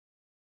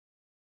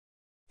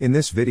In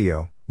this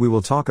video, we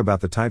will talk about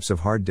the types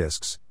of hard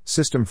disks,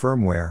 system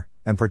firmware,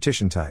 and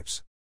partition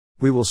types.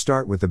 We will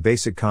start with the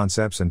basic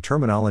concepts and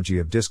terminology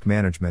of disk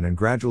management and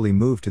gradually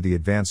move to the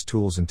advanced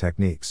tools and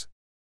techniques.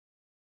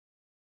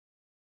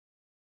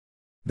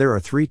 There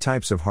are three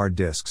types of hard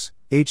disks: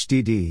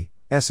 HDD,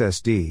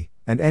 SSD,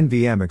 and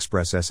NVMe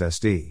Express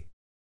SSD.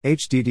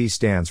 HDD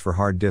stands for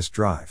hard disk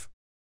drive.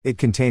 It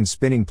contains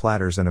spinning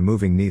platters and a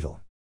moving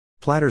needle.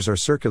 Platters are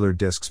circular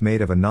disks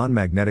made of a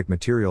non-magnetic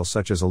material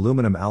such as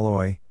aluminum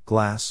alloy,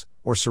 glass,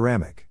 or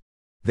ceramic.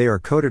 They are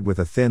coated with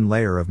a thin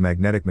layer of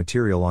magnetic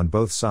material on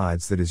both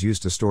sides that is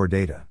used to store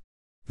data.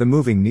 The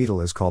moving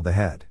needle is called the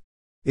head.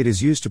 It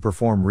is used to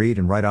perform read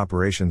and write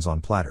operations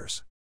on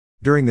platters.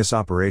 During this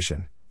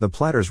operation, the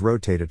platters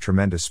rotate at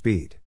tremendous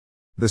speed.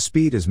 The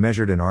speed is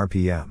measured in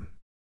RPM.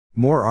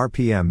 More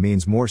RPM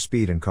means more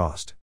speed and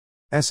cost.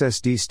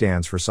 SSD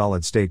stands for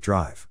solid-state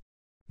drive.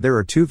 There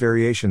are two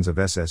variations of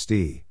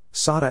SSD,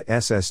 SATA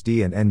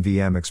SSD and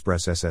NVMe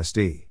Express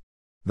SSD.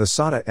 The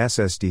SATA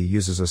SSD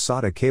uses a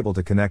SATA cable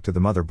to connect to the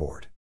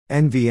motherboard.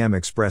 NVMe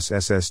Express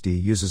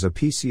SSD uses a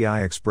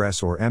PCI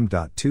Express or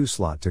M.2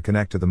 slot to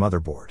connect to the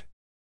motherboard.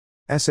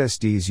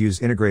 SSDs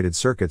use integrated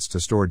circuits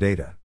to store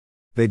data.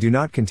 They do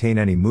not contain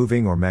any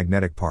moving or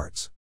magnetic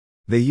parts.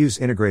 They use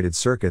integrated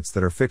circuits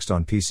that are fixed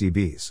on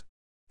PCBs.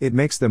 It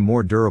makes them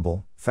more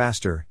durable,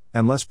 faster,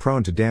 and less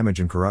prone to damage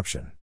and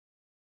corruption.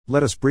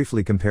 Let us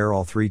briefly compare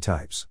all three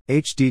types.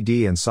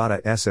 HDD and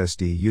SATA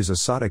SSD use a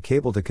SATA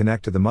cable to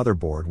connect to the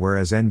motherboard,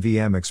 whereas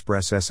NVMe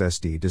Express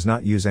SSD does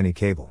not use any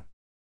cable.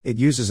 It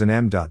uses an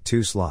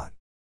M.2 slot.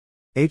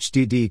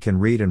 HDD can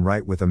read and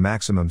write with a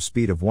maximum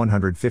speed of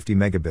 150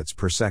 megabits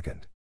per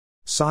second.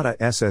 SATA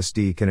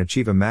SSD can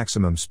achieve a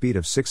maximum speed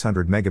of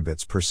 600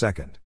 megabits per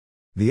second.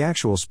 The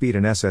actual speed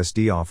an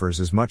SSD offers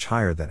is much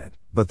higher than it,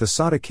 but the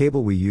SATA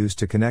cable we use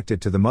to connect it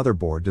to the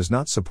motherboard does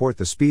not support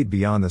the speed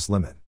beyond this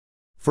limit.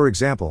 For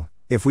example,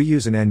 if we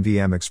use an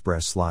NVMe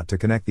Express slot to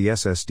connect the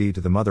SSD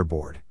to the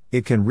motherboard,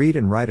 it can read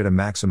and write at a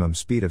maximum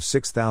speed of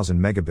 6,000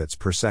 megabits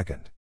per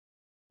second.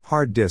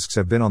 Hard disks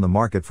have been on the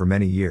market for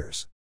many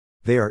years.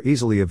 They are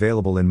easily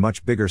available in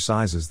much bigger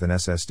sizes than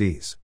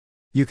SSDs.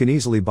 You can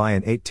easily buy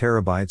an 8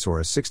 terabytes or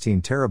a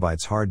 16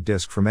 terabytes hard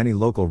disk from any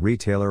local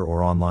retailer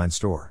or online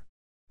store.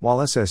 While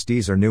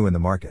SSDs are new in the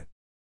market,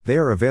 they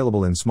are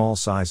available in small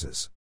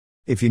sizes.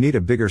 If you need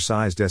a bigger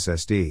sized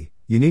SSD,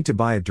 you need to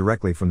buy it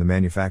directly from the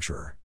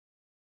manufacturer.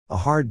 A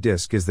hard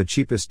disk is the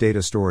cheapest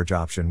data storage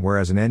option,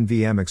 whereas an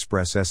NVMe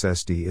Express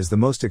SSD is the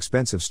most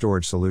expensive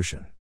storage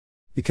solution.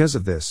 Because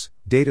of this,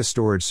 data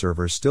storage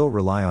servers still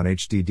rely on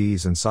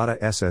HDDs and SATA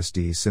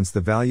SSDs since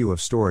the value of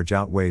storage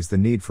outweighs the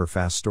need for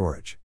fast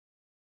storage.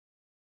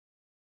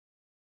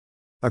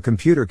 A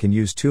computer can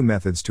use two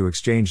methods to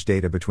exchange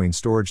data between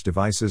storage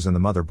devices and the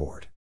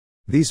motherboard.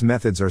 These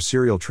methods are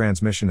serial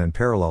transmission and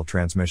parallel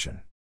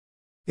transmission.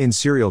 In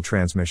serial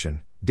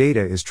transmission,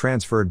 data is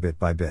transferred bit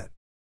by bit.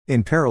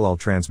 In parallel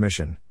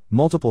transmission,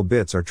 multiple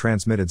bits are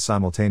transmitted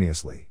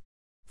simultaneously.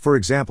 For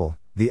example,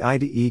 the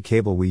IDE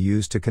cable we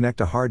use to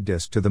connect a hard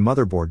disk to the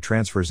motherboard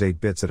transfers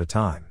 8 bits at a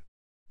time.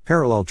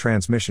 Parallel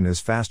transmission is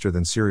faster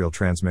than serial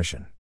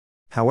transmission.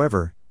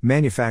 However,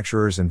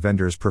 manufacturers and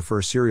vendors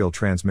prefer serial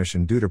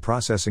transmission due to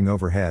processing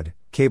overhead,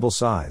 cable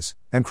size,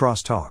 and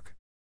crosstalk.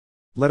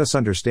 Let us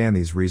understand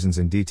these reasons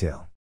in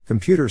detail.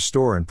 Computers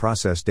store and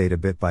process data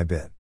bit by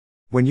bit.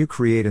 When you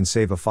create and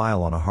save a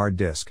file on a hard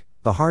disk,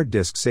 the hard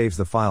disk saves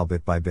the file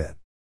bit by bit.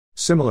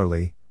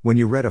 Similarly, when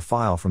you read a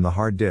file from the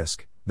hard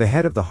disk, the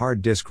head of the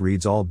hard disk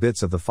reads all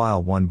bits of the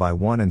file one by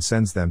one and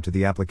sends them to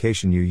the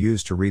application you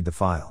use to read the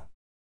file.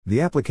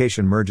 The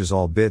application merges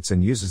all bits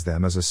and uses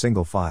them as a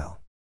single file.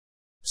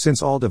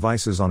 Since all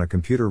devices on a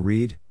computer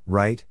read,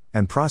 write,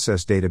 and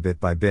process data bit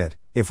by bit,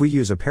 if we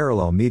use a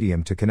parallel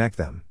medium to connect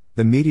them,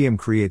 the medium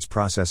creates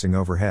processing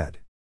overhead.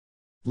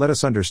 Let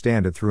us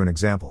understand it through an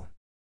example.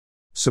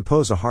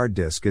 Suppose a hard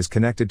disk is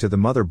connected to the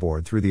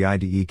motherboard through the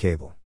IDE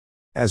cable.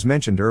 As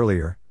mentioned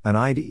earlier, an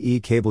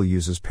IDE cable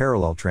uses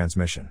parallel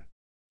transmission.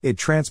 It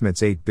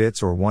transmits 8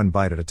 bits or 1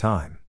 byte at a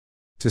time.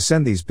 To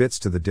send these bits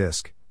to the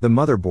disk, the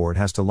motherboard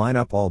has to line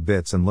up all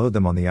bits and load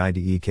them on the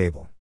IDE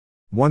cable.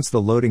 Once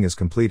the loading is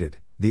completed,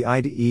 the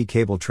IDE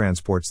cable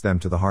transports them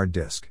to the hard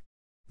disk.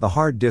 The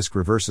hard disk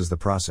reverses the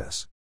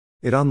process.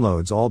 It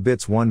unloads all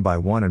bits one by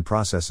one and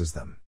processes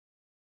them.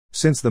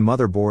 Since the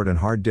motherboard and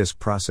hard disk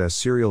process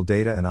serial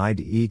data and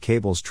IDE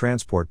cables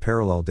transport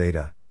parallel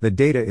data, the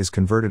data is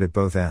converted at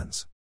both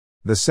ends.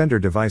 The sender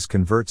device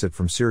converts it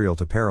from serial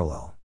to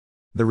parallel.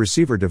 The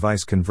receiver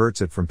device converts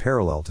it from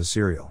parallel to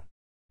serial.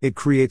 It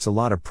creates a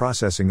lot of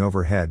processing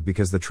overhead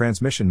because the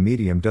transmission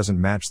medium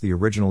doesn't match the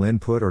original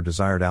input or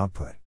desired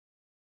output.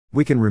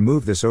 We can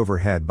remove this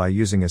overhead by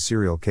using a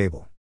serial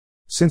cable.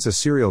 Since a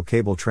serial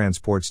cable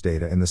transports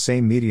data in the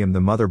same medium the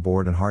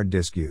motherboard and hard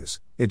disk use,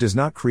 it does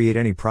not create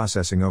any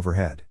processing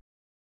overhead.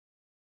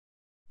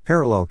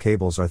 Parallel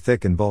cables are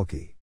thick and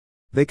bulky.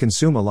 They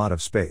consume a lot of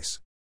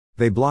space.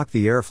 They block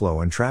the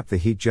airflow and trap the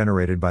heat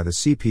generated by the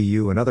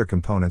CPU and other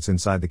components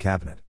inside the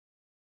cabinet.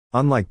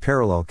 Unlike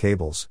parallel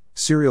cables,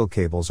 serial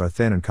cables are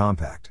thin and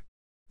compact.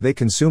 They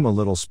consume a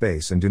little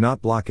space and do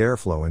not block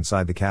airflow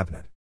inside the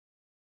cabinet.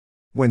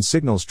 When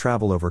signals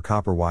travel over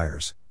copper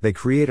wires, they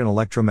create an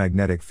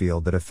electromagnetic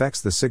field that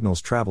affects the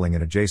signals traveling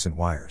in adjacent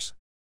wires.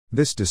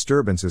 This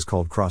disturbance is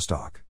called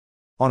crosstalk.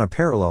 On a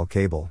parallel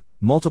cable,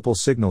 multiple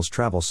signals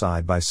travel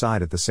side by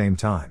side at the same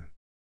time.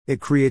 It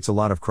creates a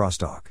lot of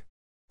crosstalk.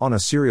 On a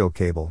serial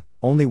cable,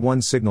 only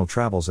one signal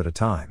travels at a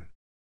time.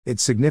 It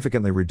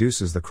significantly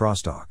reduces the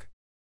crosstalk.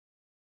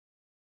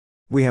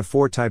 We have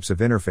 4 types of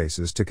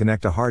interfaces to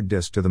connect a hard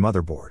disk to the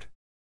motherboard.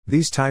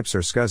 These types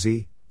are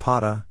SCSI,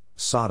 PATA,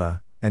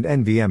 SATA, and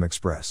NVMe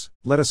Express.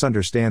 Let us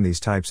understand these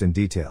types in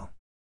detail.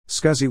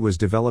 SCSI was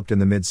developed in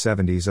the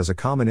mid-70s as a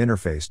common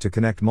interface to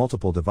connect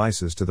multiple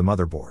devices to the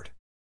motherboard.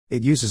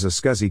 It uses a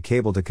SCSI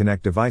cable to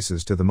connect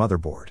devices to the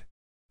motherboard.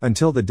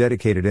 Until the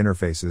dedicated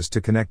interfaces to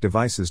connect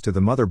devices to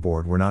the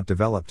motherboard were not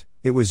developed,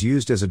 it was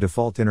used as a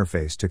default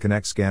interface to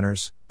connect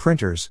scanners,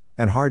 printers,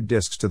 and hard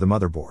disks to the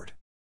motherboard.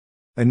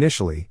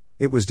 Initially,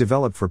 it was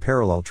developed for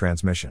parallel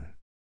transmission.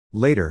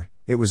 Later,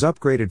 it was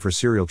upgraded for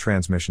serial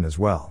transmission as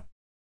well.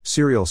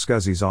 Serial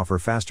SCSIs offer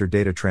faster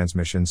data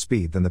transmission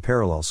speed than the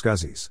parallel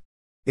SCSIs.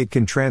 It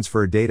can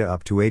transfer data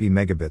up to 80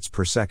 megabits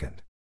per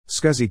second.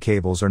 SCSI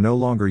cables are no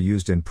longer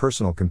used in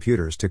personal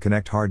computers to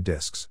connect hard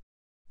disks.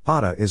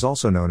 PATA is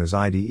also known as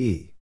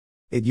IDE.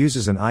 It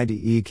uses an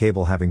IDE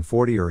cable having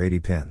 40 or 80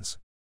 pins.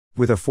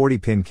 With a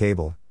 40-pin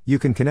cable, you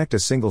can connect a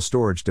single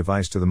storage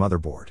device to the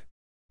motherboard.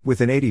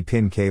 With an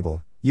 80-pin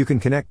cable, you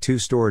can connect 2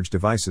 storage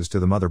devices to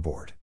the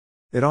motherboard.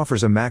 It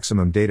offers a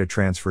maximum data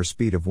transfer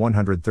speed of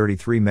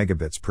 133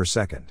 megabits per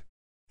second.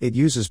 It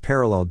uses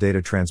parallel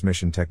data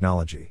transmission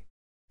technology.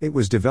 It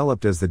was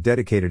developed as the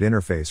dedicated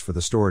interface for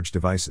the storage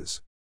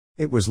devices.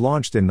 It was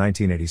launched in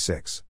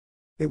 1986.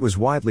 It was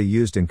widely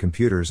used in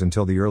computers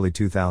until the early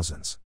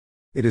 2000s.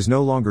 It is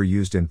no longer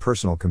used in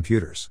personal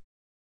computers.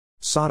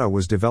 SATA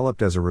was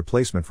developed as a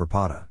replacement for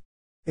PATA.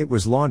 It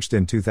was launched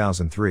in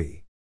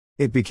 2003.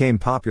 It became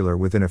popular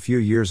within a few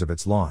years of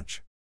its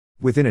launch.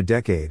 Within a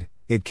decade,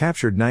 it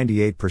captured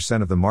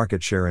 98% of the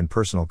market share in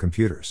personal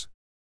computers.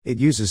 It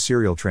uses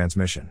serial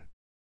transmission.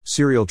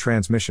 Serial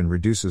transmission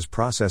reduces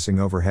processing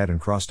overhead and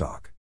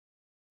crosstalk.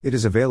 It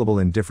is available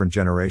in different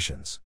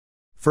generations.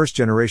 First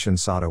generation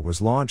SATA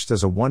was launched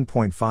as a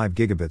 1.5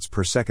 gigabits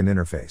per second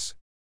interface.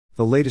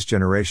 The latest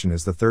generation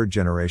is the third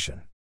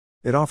generation.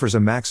 It offers a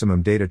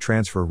maximum data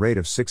transfer rate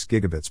of 6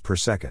 gigabits per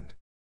second.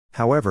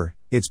 However,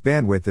 its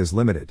bandwidth is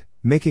limited,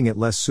 making it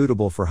less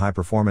suitable for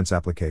high-performance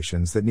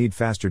applications that need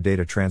faster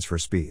data transfer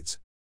speeds.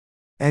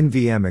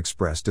 NVMe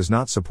Express does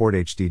not support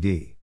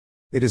HDD.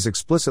 It is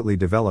explicitly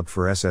developed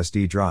for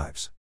SSD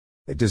drives.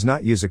 It does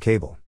not use a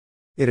cable.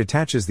 It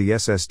attaches the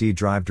SSD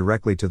drive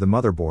directly to the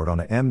motherboard on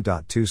a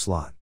M.2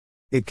 slot.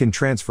 It can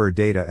transfer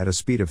data at a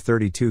speed of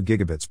 32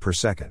 gigabits per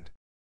second.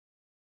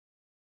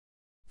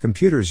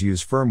 Computers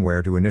use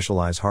firmware to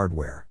initialize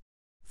hardware.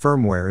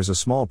 Firmware is a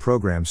small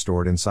program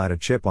stored inside a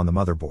chip on the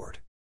motherboard.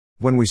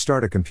 When we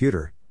start a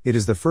computer, it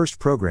is the first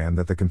program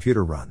that the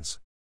computer runs.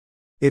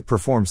 It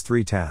performs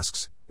 3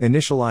 tasks: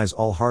 initialize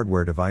all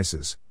hardware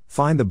devices,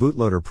 find the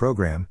bootloader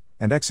program,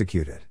 and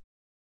execute it.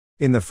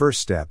 In the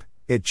first step,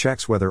 it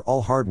checks whether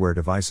all hardware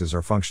devices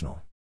are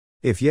functional.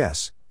 If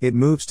yes, it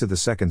moves to the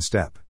second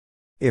step.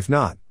 If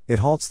not, it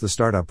halts the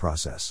startup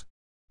process.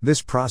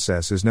 This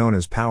process is known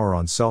as power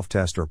on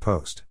self-test or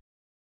post.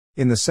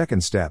 In the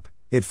second step,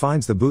 it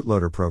finds the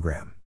bootloader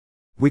program.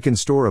 We can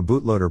store a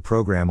bootloader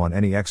program on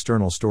any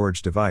external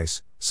storage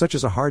device, such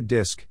as a hard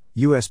disk,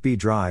 USB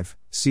drive,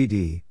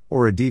 CD,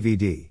 or a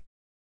DVD.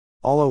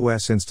 All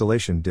OS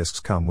installation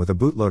disks come with a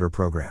bootloader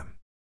program.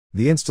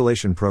 The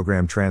installation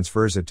program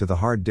transfers it to the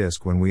hard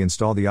disk when we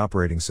install the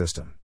operating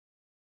system.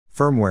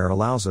 Firmware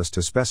allows us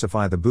to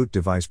specify the boot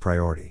device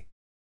priority.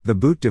 The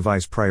boot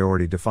device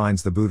priority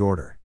defines the boot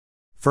order.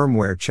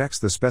 Firmware checks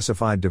the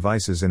specified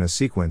devices in a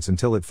sequence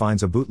until it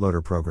finds a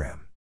bootloader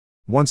program.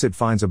 Once it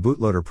finds a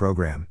bootloader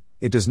program,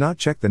 it does not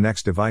check the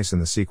next device in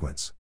the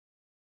sequence.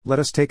 Let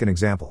us take an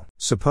example.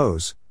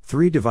 Suppose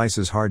 3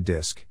 devices: hard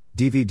disk,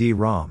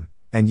 DVD-ROM,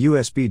 and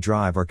USB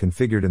drive are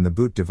configured in the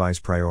boot device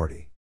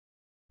priority.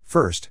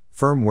 First,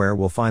 firmware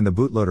will find the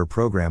bootloader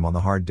program on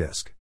the hard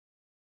disk.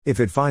 If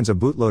it finds a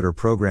bootloader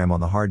program on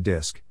the hard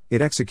disk,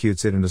 it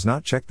executes it and does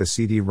not check the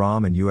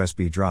CD-ROM and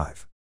USB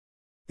drive.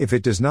 If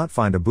it does not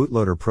find a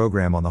bootloader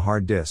program on the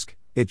hard disk,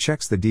 it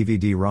checks the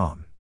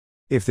DVD-ROM.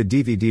 If the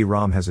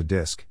DVD-ROM has a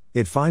disk,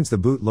 it finds the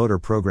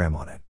bootloader program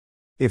on it.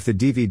 If the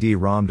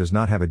DVD-ROM does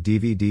not have a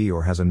DVD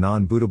or has a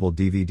non-bootable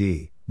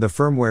DVD, the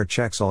firmware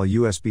checks all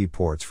USB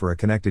ports for a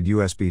connected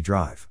USB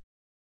drive.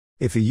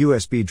 If a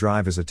USB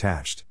drive is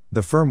attached,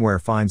 the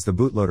firmware finds the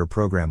bootloader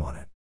program on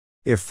it.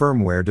 If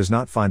firmware does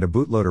not find a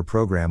bootloader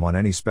program on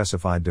any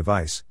specified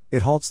device,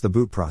 it halts the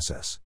boot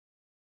process.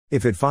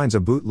 If it finds a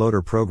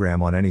bootloader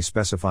program on any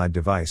specified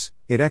device,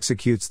 it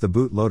executes the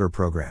bootloader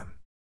program.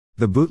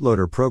 The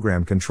bootloader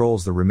program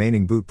controls the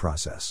remaining boot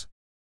process.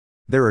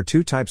 There are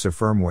 2 types of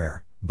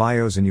firmware,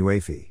 BIOS and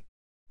UEFI.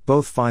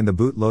 Both find the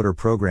bootloader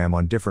program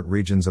on different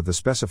regions of the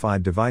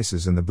specified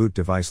devices in the boot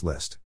device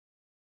list.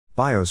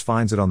 BIOS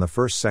finds it on the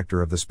first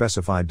sector of the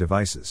specified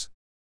devices.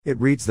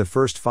 It reads the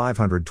first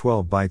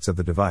 512 bytes of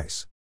the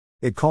device.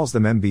 It calls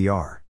them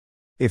MBR.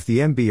 If the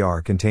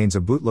MBR contains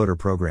a bootloader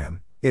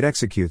program, it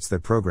executes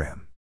that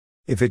program.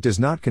 If it does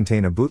not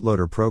contain a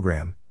bootloader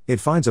program,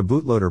 it finds a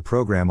bootloader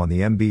program on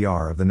the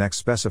MBR of the next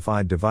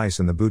specified device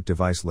in the boot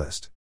device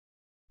list.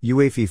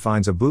 UEFI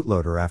finds a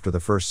bootloader after the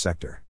first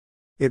sector.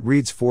 It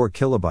reads 4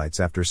 kilobytes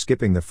after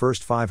skipping the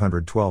first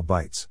 512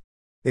 bytes.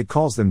 It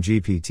calls them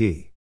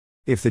GPT.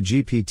 If the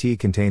GPT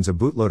contains a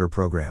bootloader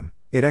program,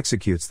 it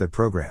executes that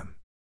program.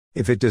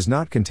 If it does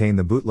not contain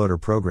the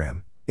bootloader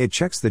program, it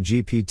checks the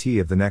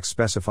GPT of the next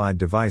specified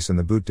device in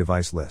the boot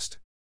device list.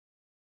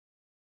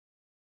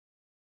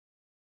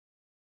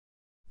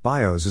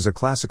 BIOS is a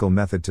classical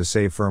method to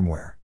save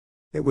firmware.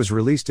 It was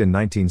released in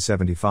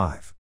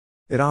 1975.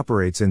 It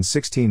operates in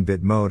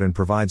 16-bit mode and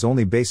provides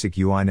only basic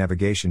UI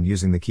navigation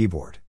using the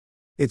keyboard.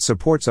 It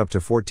supports up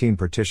to 14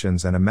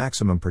 partitions and a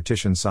maximum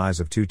partition size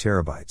of 2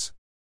 terabytes.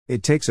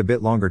 It takes a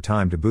bit longer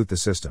time to boot the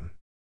system.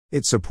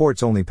 It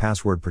supports only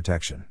password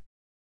protection.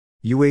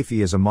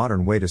 UEFI is a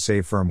modern way to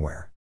save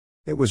firmware.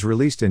 It was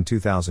released in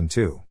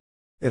 2002.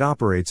 It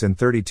operates in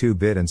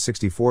 32-bit and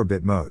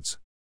 64-bit modes.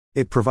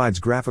 It provides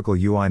graphical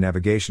UI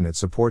navigation. It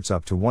supports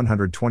up to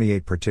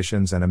 128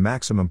 partitions and a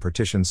maximum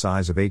partition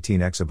size of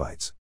 18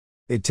 exabytes.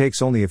 It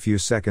takes only a few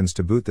seconds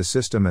to boot the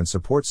system and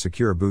supports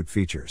secure boot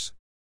features.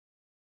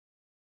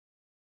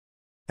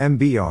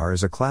 MBR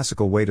is a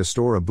classical way to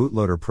store a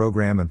bootloader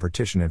program and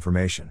partition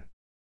information.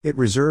 It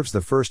reserves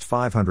the first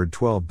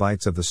 512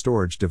 bytes of the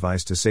storage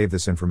device to save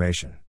this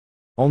information.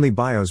 Only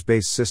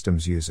BIOS-based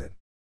systems use it.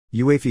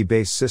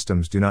 UEFI-based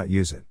systems do not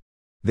use it.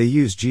 They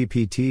use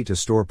GPT to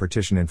store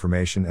partition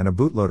information and a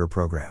bootloader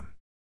program.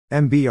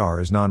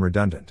 MBR is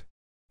non-redundant.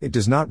 It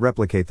does not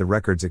replicate the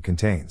records it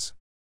contains.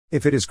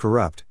 If it is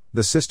corrupt,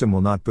 the system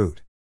will not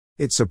boot.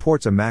 It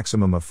supports a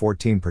maximum of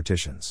 14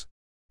 partitions.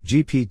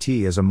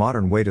 GPT is a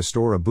modern way to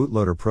store a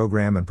bootloader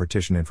program and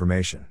partition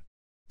information.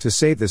 To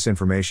save this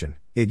information,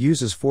 it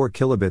uses 4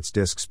 kilobits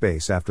disk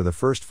space after the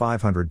first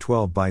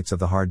 512 bytes of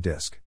the hard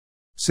disk.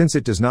 Since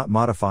it does not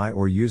modify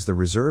or use the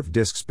reserved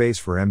disk space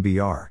for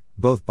MBR,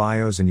 both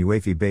BIOS and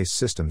UEFI-based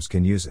systems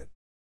can use it.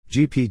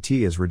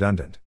 GPT is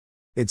redundant.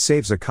 It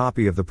saves a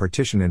copy of the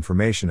partition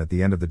information at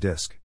the end of the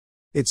disk.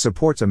 It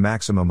supports a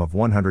maximum of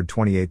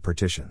 128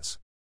 partitions.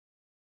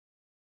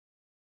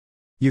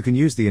 You can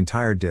use the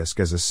entire disk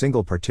as a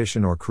single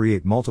partition or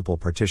create multiple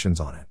partitions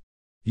on it.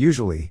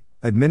 Usually,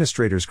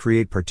 administrators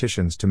create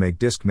partitions to make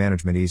disk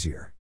management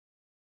easier.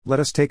 Let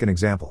us take an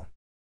example.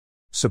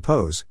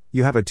 Suppose,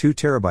 you have a 2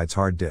 terabytes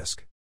hard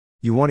disk.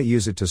 You want to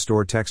use it to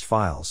store text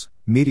files,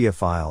 media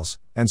files,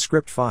 and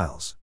script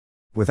files.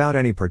 Without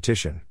any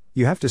partition,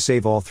 you have to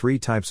save all 3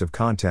 types of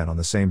content on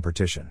the same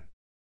partition.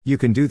 You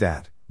can do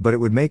that, but it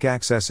would make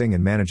accessing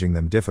and managing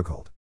them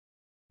difficult.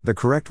 The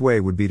correct way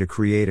would be to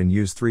create and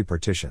use 3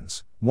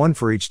 partitions, 1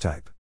 for each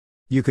type.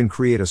 You can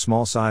create a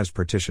small-sized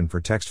partition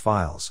for text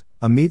files,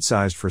 a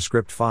mid-sized for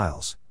script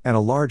files, and a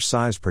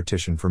large-sized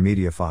partition for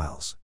media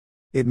files.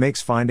 It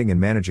makes finding and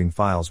managing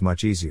files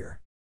much easier.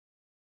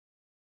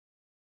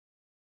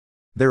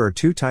 There are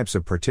 2 types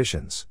of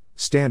partitions,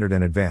 standard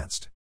and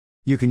advanced.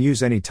 You can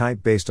use any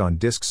type based on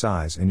disk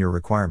size and your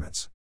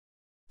requirements.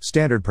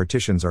 Standard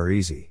partitions are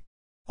easy.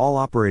 All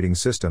operating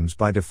systems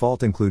by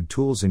default include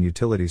tools and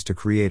utilities to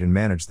create and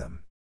manage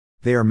them.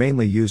 They are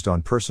mainly used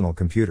on personal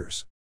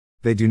computers.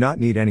 They do not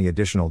need any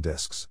additional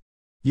disks.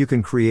 You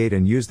can create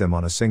and use them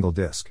on a single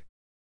disk.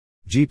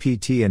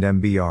 GPT and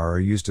MBR are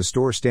used to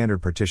store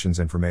standard partitions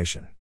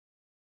information.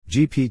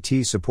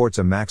 GPT supports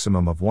a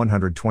maximum of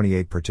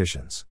 128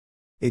 partitions.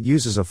 It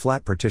uses a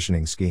flat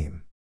partitioning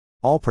scheme.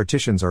 All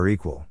partitions are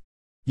equal.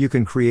 You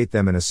can create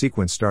them in a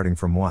sequence starting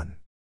from 1.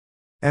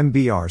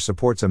 MBR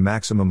supports a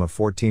maximum of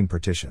 14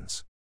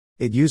 partitions.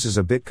 It uses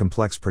a bit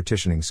complex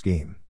partitioning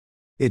scheme.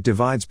 It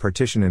divides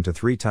partition into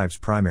 3 types: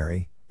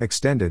 primary,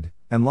 extended,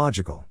 and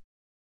logical.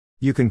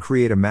 You can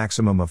create a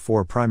maximum of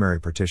 4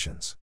 primary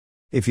partitions.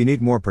 If you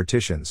need more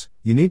partitions,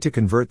 you need to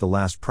convert the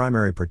last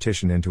primary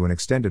partition into an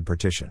extended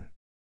partition.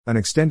 An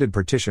extended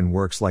partition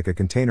works like a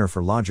container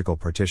for logical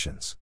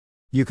partitions.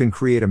 You can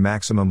create a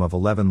maximum of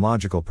 11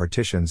 logical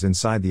partitions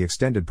inside the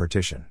extended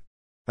partition.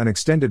 An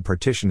extended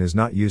partition is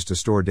not used to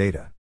store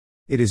data.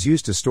 It is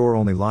used to store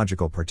only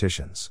logical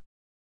partitions.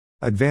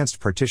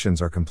 Advanced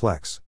partitions are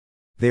complex.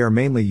 They are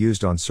mainly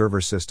used on server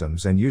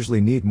systems and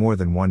usually need more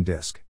than 1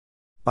 disk.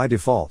 By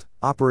default,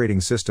 operating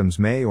systems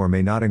may or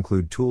may not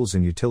include tools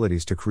and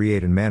utilities to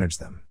create and manage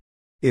them.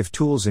 If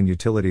tools and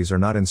utilities are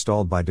not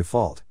installed by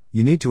default,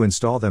 you need to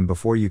install them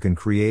before you can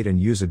create and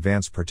use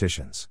advanced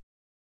partitions.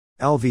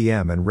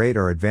 LVM and RAID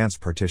are advanced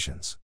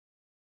partitions.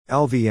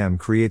 LVM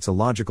creates a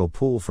logical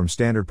pool from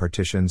standard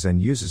partitions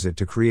and uses it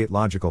to create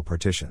logical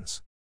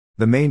partitions.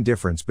 The main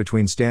difference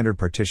between standard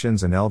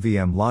partitions and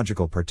LVM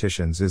logical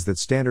partitions is that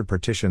standard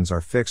partitions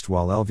are fixed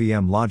while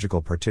LVM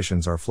logical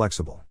partitions are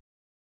flexible.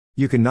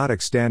 You cannot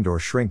extend or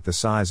shrink the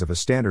size of a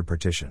standard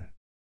partition.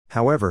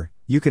 However,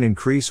 you can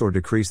increase or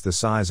decrease the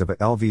size of a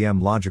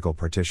LVM logical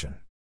partition.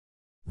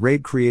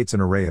 RAID creates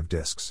an array of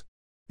disks.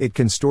 It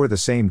can store the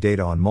same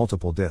data on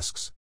multiple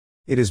disks.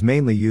 It is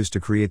mainly used to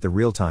create the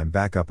real-time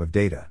backup of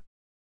data.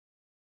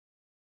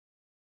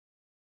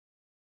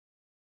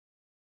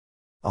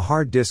 A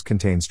hard disk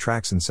contains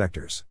tracks and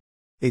sectors.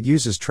 It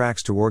uses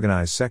tracks to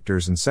organize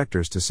sectors and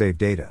sectors to save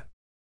data.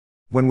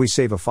 When we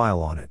save a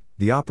file on it,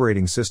 the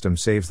operating system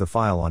saves the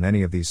file on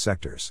any of these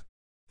sectors.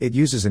 It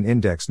uses an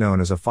index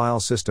known as a file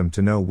system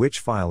to know which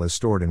file is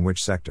stored in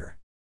which sector.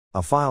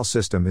 A file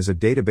system is a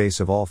database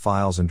of all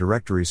files and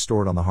directories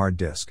stored on the hard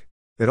disk.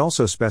 It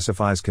also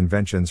specifies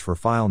conventions for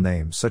file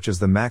names such as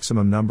the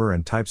maximum number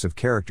and types of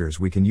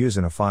characters we can use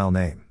in a file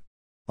name.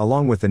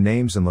 Along with the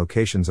names and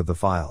locations of the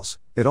files,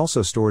 it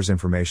also stores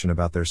information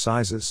about their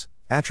sizes,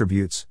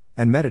 attributes,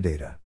 and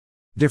metadata.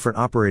 Different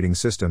operating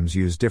systems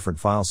use different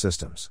file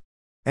systems.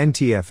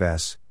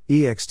 NTFS,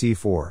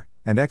 ext4,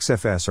 and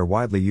XFS are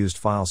widely used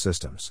file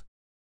systems.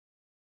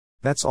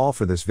 That's all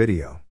for this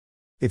video.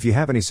 If you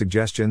have any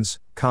suggestions,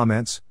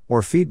 comments,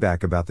 or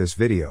feedback about this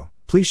video,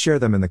 please share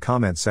them in the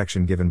comment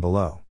section given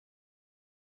below.